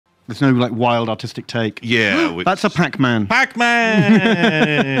There's no like wild artistic take. Yeah, That's a Pac-Man. Pac-Man.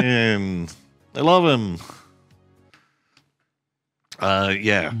 I love him.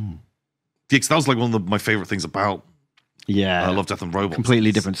 Yeah. Because that was like one of my favorite things about Love, Death and Robots.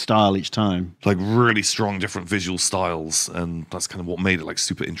 Completely different style each time. Like really strong, different visual styles, and that's kind of what made it like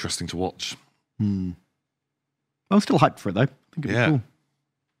super interesting to watch. I'm still hyped for it though. I think it'd be cool.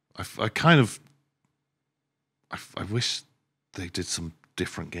 I kind of I wish they did some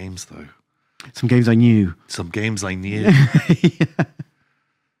different games though. Some games I knew. Some games I knew.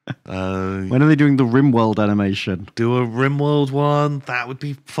 When are they doing the RimWorld animation? Do a RimWorld one. That would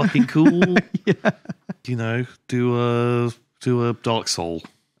be fucking cool. You know, do a Dark Soul.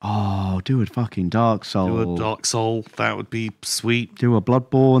 Oh, do a fucking Dark Soul. Do a Dark Soul. That would be sweet. Do a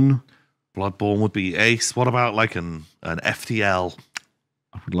Bloodborne. Bloodborne would be ace. What about like an FTL?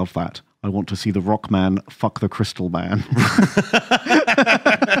 I would love that. I want to see the Rockman fuck the Crystal Man.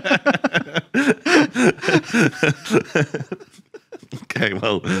 Okay,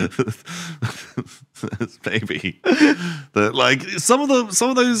 well, maybe. Like some of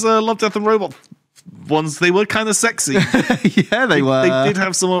those Love, Death and Robots ones, they were kind of sexy. Yeah, they were. They did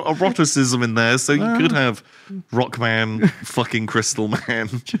have some eroticism in there, so you could have Rockman fucking Crystal Man.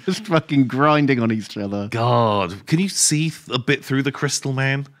 Just fucking grinding on each other. God, can you see a bit through the Crystal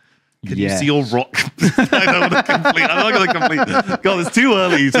Man? Can you Yes. see your rock? I'm not going to complete. God, it's too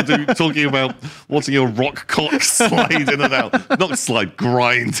early to do talking about watching your rock cock slide in and out. Not slide,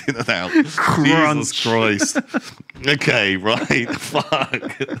 grind in and out. Crunch. Jesus Christ. Okay, right.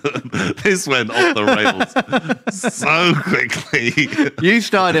 Fuck. This went off the rails so quickly. You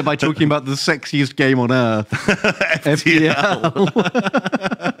started it by talking about the sexiest game on earth. FTL.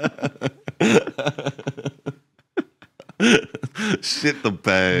 Shit the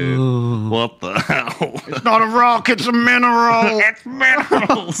bed. What the hell? It's not a rock, it's a mineral. It's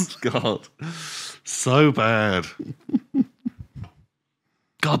minerals. God. So bad.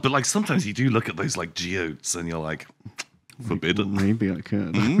 God, but like sometimes you do look at those like geodes and you're like, forbidden. Maybe I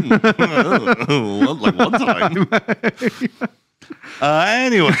could. Like one time.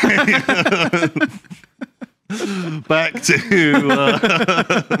 Anyway. Back to